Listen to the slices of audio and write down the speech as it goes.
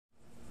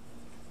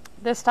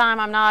This time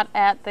I'm not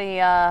at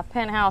the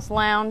penthouse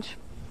lounge.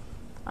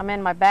 I'm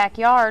in my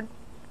backyard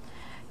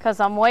because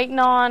I'm waiting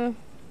on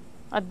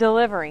a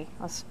delivery,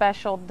 a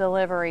special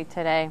delivery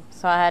today.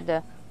 So I had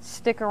to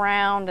stick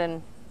around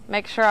and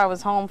make sure I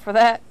was home for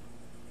that.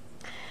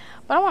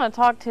 But I want to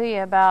talk to you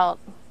about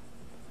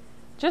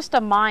just a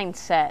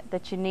mindset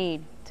that you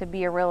need to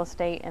be a real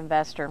estate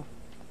investor.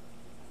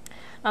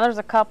 Now there's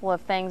a couple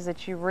of things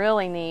that you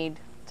really need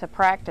to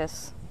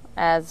practice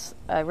as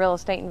a real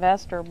estate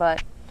investor,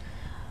 but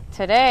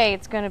today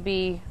it's going to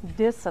be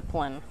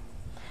discipline.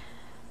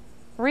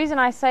 The reason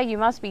I say you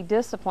must be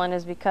disciplined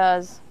is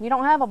because you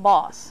don't have a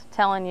boss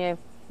telling you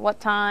what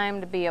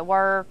time to be at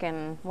work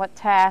and what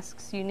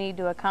tasks you need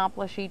to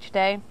accomplish each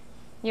day.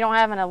 You don't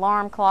have an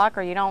alarm clock,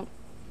 or you don't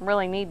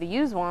really need to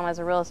use one as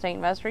a real estate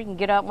investor. You can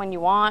get up when you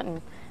want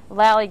and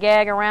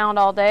lollygag around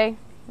all day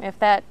if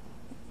that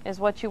is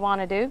what you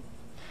want to do.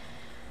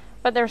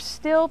 But there's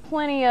still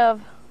plenty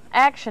of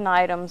action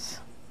items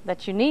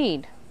that you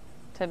need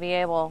to be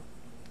able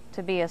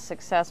to be a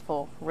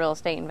successful real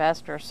estate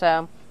investor.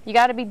 So you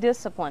got to be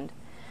disciplined.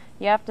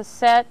 You have to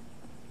set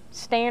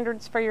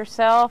standards for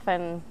yourself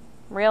and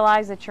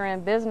realize that you're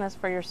in business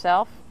for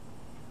yourself,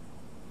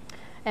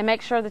 and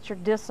make sure that you're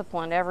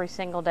disciplined every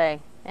single day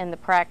in the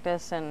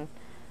practice and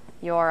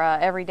your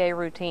everyday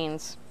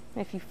routines.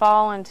 If you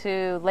fall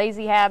into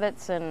lazy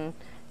habits and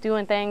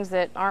doing things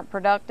that aren't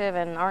productive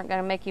and aren't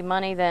going to make you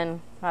money,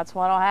 then that's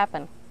what will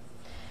happen.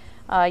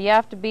 You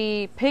have to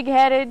be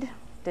pig-headed,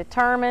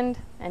 determined,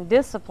 and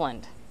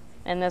disciplined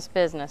in this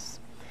business.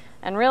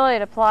 And really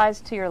it applies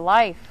to your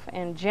life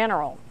in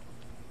general.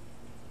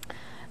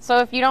 So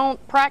if you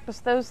don't practice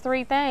those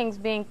three things,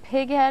 being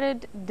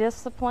pig-headed,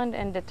 disciplined,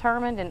 and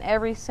determined in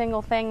every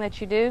single thing that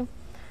you do,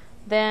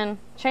 then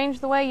change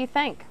the way you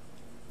think,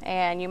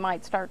 and you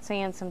might start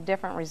seeing some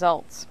different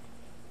results.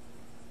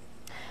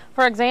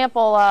 For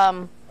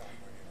example,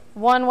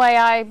 one way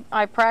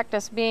I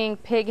practice being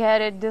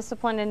pig-headed,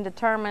 disciplined, and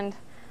determined,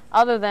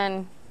 other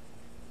than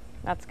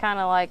that's kind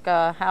of like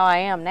how I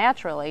am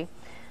naturally,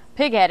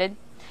 pig-headed,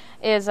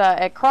 is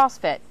at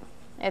CrossFit.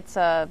 It's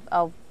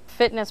a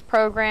fitness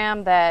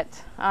program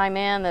that I'm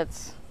in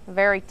that's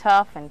very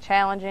tough and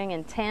challenging,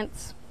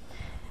 intense.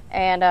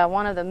 And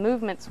one of the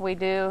movements we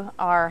do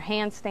are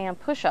handstand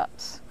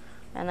push-ups.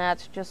 And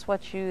that's just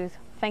what you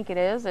think it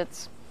is.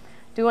 It's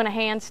doing a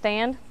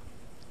handstand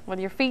with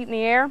your feet in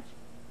the air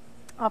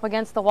up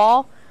against the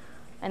wall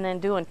and then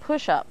doing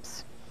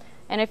push-ups.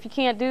 And if you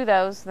can't do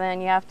those,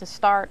 then you have to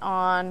start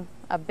on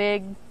a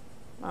big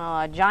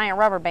giant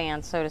rubber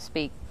band, so to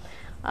speak,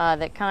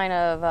 that kind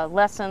of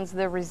lessens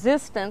the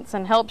resistance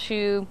and helps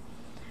you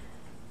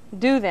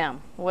do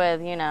them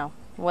with,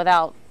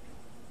 without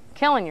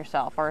killing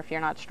yourself, or if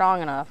you're not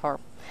strong enough.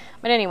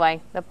 But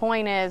anyway, the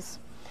point is,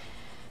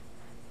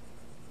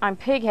 I'm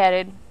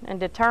pig-headed and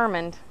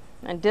determined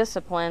and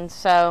disciplined.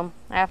 So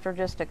after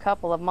just a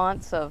couple of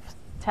months of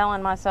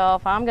telling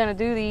myself I'm going to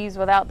do these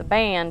without the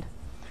band,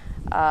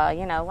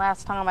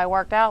 last time I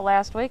worked out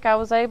last week, I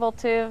was able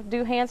to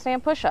do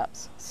handstand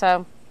push-ups.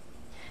 So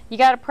you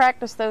got to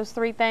practice those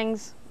three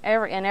things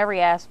in every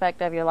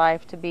aspect of your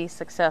life to be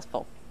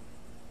successful.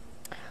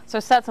 So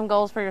set some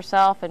goals for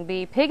yourself and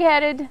be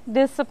pig-headed,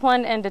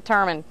 disciplined, and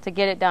determined to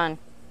get it done.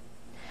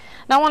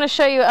 Now I want to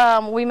show you,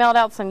 we mailed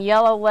out some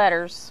yellow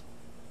letters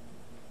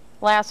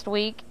last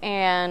week,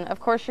 and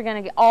of course you're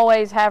going to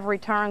always have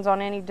returns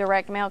on any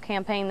direct mail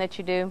campaign that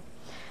you do.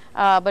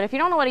 But if you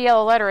don't know what a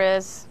yellow letter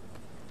is,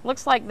 it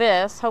looks like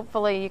this.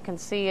 Hopefully you can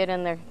see it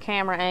in the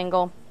camera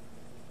angle.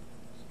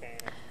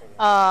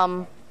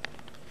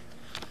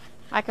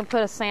 I can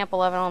put a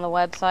sample of it on the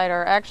website,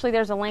 or actually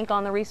there's a link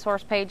on the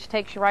resource page,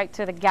 takes you right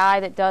to the guy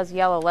that does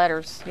yellow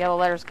letters,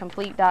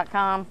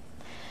 yellowletterscomplete.com.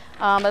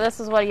 But this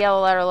is what a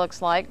yellow letter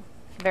looks like.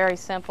 Very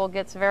simple,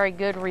 gets very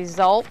good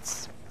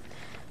results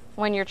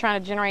when you're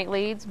trying to generate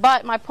leads.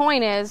 But my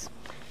point is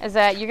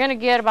that you're going to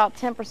get about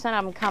 10%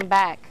 of them come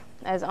back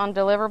as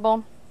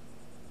undeliverable.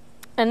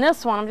 And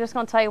this one, I'm just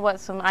going to tell you what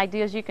some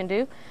ideas you can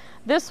do.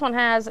 This one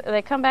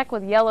they come back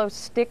with yellow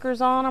stickers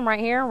on them right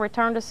here,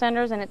 return to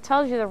senders, and it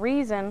tells you the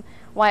reason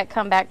why it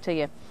come back to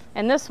you.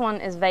 And this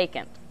one is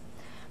vacant.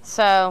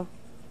 So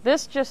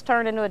this just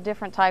turned into a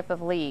different type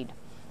of lead.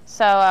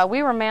 So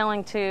we were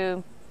mailing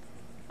to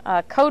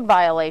code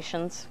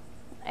violations,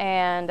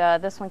 and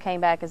this one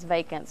came back as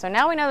vacant. So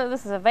now we know that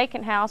this is a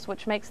vacant house,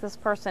 which makes this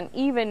person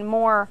even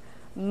more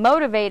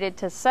motivated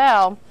to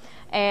sell.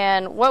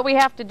 And what we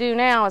have to do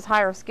now is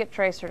hire a skip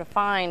tracer to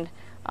find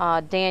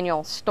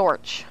Daniel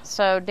Storch.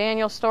 So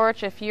Daniel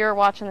Storch, if you're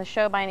watching the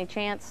show by any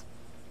chance,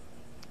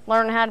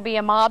 learning how to be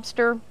a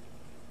mobster,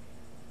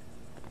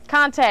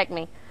 contact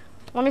me.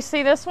 Let me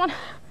see this one.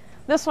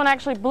 This one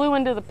actually blew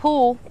into the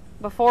pool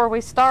before we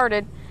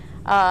started.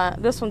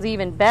 This one's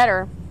even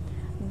better.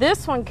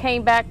 This one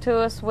came back to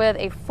us with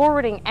a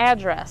forwarding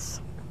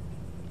address.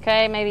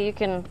 Okay, maybe you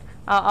can,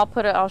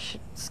 I'll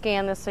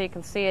scan this so you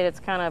can see it. It's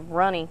kind of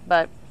runny,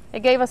 but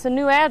it gave us a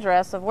new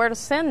address of where to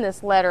send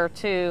this letter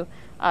to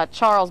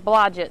Charles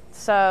Blodgett.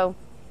 So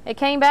it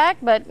came back,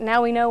 but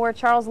now we know where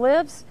Charles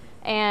lives,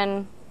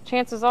 and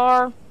chances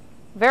are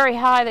very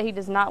high that he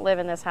does not live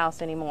in this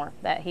house anymore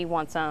that he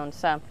once owned.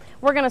 So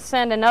we're going to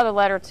send another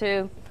letter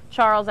to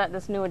Charles at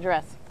this new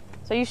address.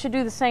 So you should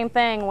do the same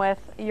thing with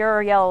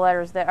your yellow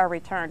letters that are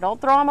returned. Don't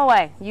throw them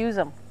away. Use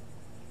them.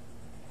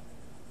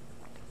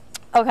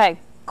 Okay,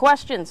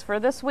 questions for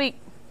this week.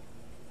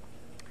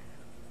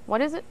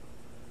 What is it?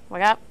 We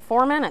got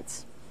 4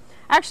 minutes.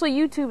 Actually,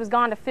 YouTube has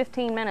gone to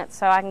 15 minutes,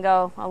 so I can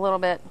go a little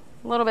bit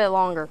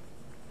longer.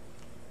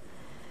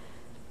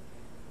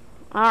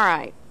 All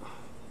right.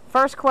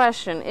 First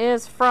question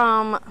is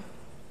from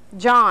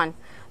John.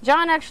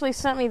 John actually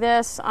sent me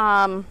this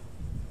on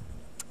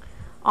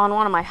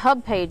one of my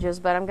hub pages,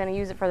 but I'm going to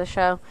use it for the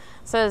show.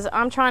 It says,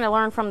 I'm trying to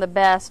learn from the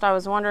best. I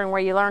was wondering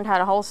where you learned how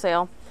to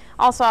wholesale.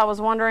 Also, I was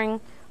wondering,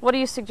 what do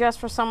you suggest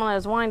for someone that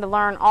is wanting to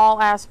learn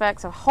all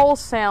aspects of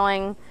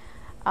wholesaling?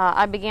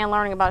 I began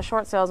learning about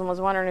short sales and was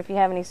wondering if you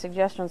have any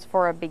suggestions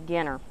for a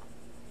beginner.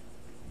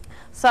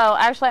 So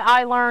actually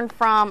I learned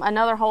from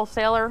another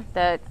wholesaler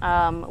that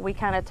we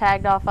kind of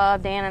tagged off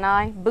of, Dan and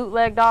I,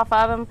 bootlegged off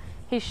of him.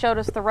 He showed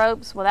us the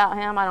ropes. Without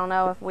him, I don't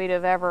know if we'd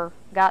have ever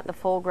got the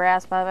full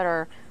grasp of it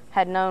or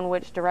had known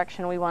which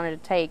direction we wanted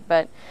to take.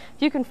 But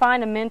if you can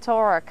find a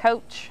mentor or a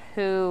coach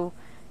who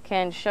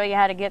can show you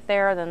how to get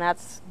there, then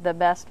that's the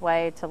best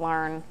way to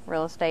learn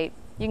real estate.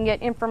 You can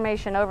get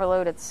information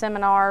overload at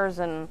seminars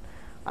and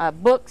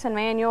books and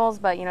manuals,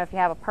 but you know, if you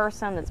have a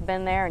person that's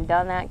been there and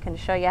done that and can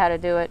show you how to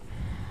do it,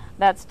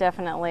 that's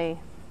definitely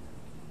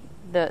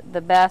the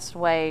best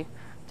way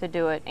to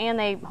do it. And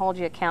they hold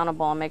you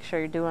accountable and make sure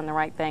you're doing the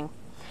right thing.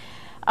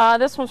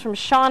 This one's from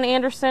Sean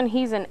Anderson.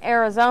 He's in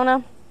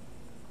Arizona.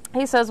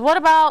 He says, what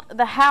about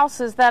the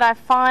houses that I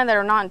find that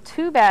are not in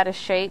too bad a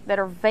shape that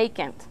are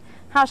vacant?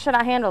 How should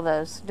I handle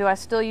those? Do I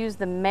still use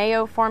the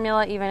Mayo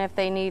formula even if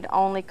they need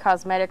only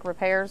cosmetic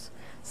repairs?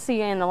 See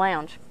you in the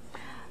lounge.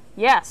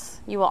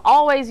 Yes, you will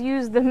always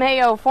use the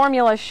Mayo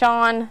formula,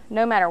 Sean,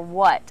 no matter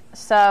what.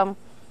 So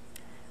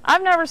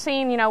I've never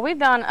seen, you know, we've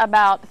done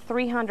about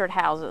 300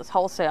 houses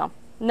wholesale.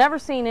 Never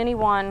seen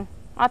anyone,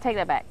 I'll take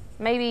that back,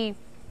 maybe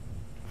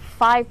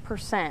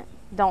 5%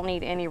 don't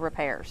need any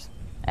repairs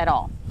at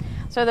all.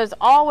 So there's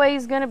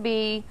always going to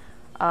be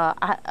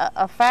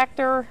a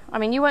factor. I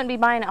mean, you wouldn't be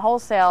buying it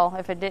wholesale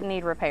if it didn't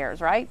need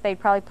repairs, right? They'd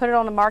probably put it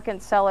on the market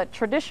and sell it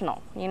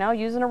traditional, you know,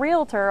 using a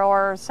realtor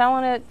or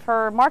selling it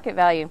for market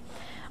value.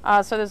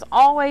 So there's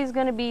always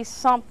going to be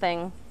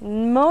something,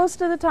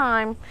 most of the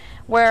time,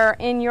 where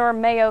in your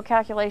Mayo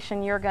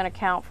calculation you're going to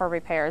count for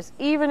repairs.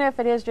 Even if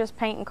it is just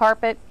paint and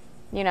carpet,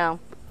 you know,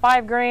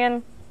 $5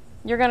 grand,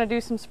 you're going to do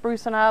some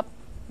sprucing up,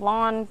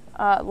 lawn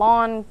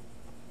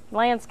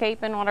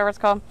landscaping, whatever it's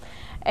called,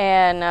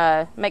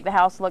 and make the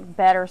house look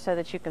better so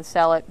that you can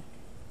sell it.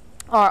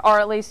 Or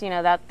at least, you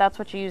know, that's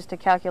what you use to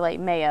calculate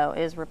Mayo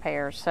is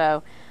repairs.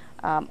 So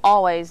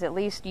always at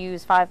least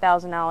use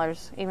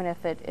 $5,000, even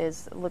if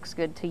it looks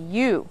good to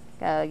you.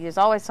 There's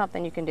always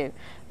something you can do.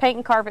 Paint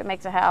and carpet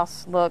makes a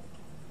house look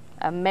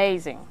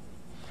amazing.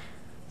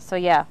 So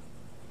yeah.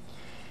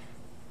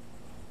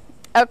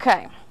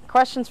 Okay,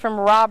 questions from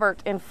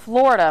Robert in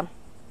Florida.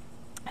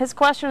 His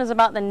question is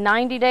about the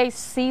 90-day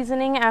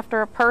seasoning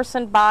after a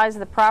person buys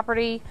the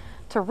property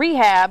to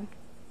rehab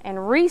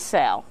and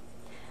resell.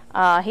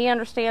 He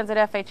understands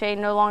that FHA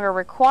no longer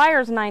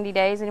requires 90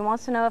 days, and he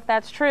wants to know if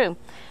that's true.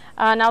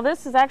 Now,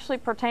 this is actually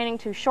pertaining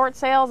to short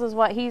sales is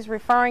what he's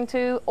referring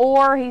to,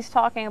 or he's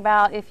talking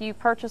about if you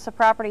purchase a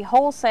property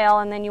wholesale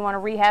and then you want to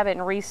rehab it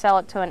and resell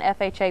it to an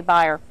FHA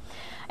buyer.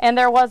 And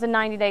there was a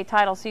 90-day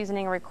title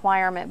seasoning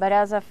requirement, but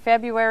as of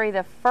February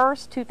the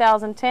 1st,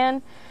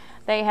 2010,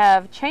 they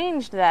have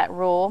changed that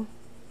rule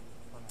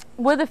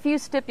with a few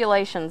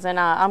stipulations, and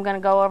I'm going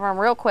to go over them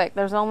real quick.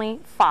 There's only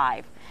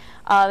 5.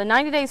 The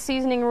 90-day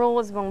seasoning rule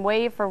has been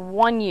waived for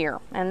 1 year,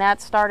 and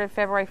that started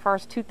February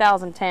 1st,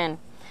 2010.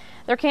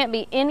 There can't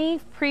be any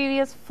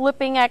previous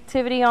flipping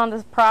activity on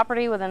this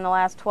property within the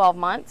last 12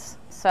 months.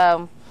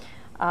 So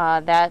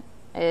that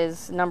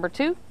is number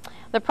 2.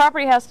 The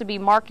property has to be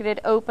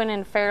marketed open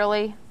and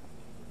fairly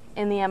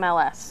in the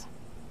MLS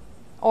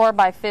or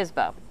by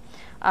FSBO.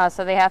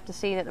 So they have to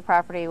see that the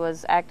property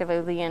was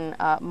actively being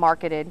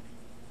marketed.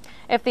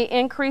 If the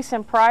increase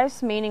in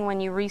price, meaning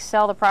when you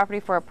resell the property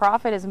for a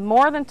profit, is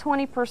more than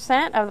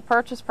 20% of the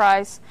purchase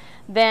price,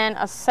 then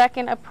a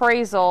second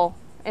appraisal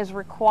is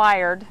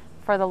required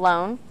for the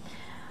loan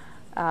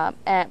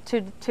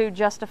to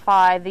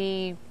justify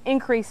the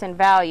increase in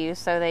value.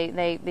 So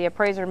the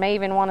appraiser may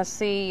even want to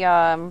see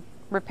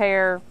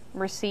repair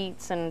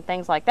receipts and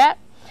things like that.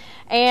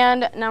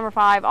 And number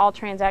 5, all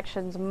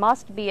transactions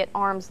must be at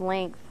arm's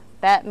length.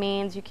 That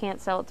means you can't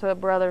sell it to a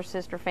brother,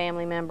 sister,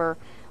 family member,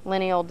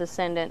 lineal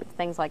descendant,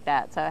 things like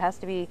that. So it has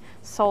to be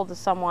sold to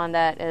someone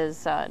that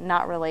is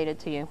not related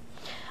to you.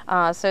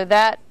 So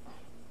that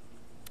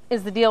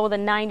is the deal with the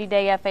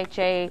 90-day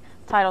FHA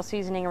title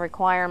seasoning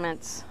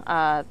requirements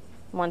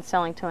when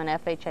selling to an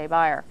FHA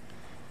buyer.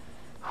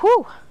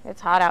 Whew,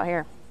 it's hot out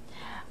here.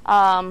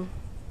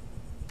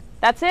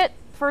 That's it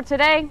for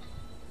today.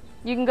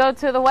 You can go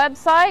to the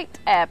website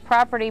at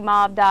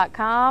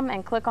propertymob.com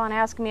and click on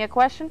Ask Me a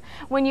Question.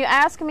 When you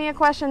ask me a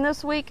question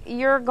this week,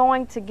 you're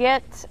going to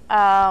get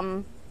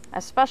a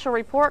special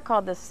report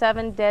called the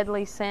 7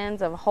 Deadly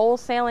Sins of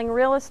Wholesaling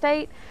Real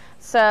Estate.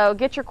 So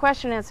get your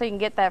question in so you can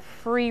get that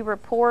free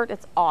report.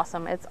 It's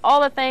awesome. It's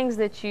all the things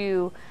that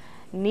you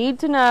need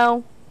to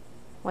know,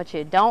 what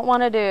you don't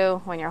want to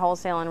do when you're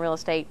wholesaling real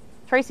estate.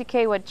 Tracy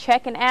K. Wood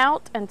checking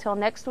out. Until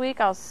next week,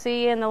 I'll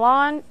see you in the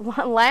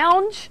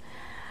lounge.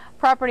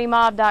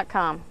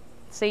 PropertyMob.com.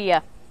 See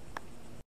ya.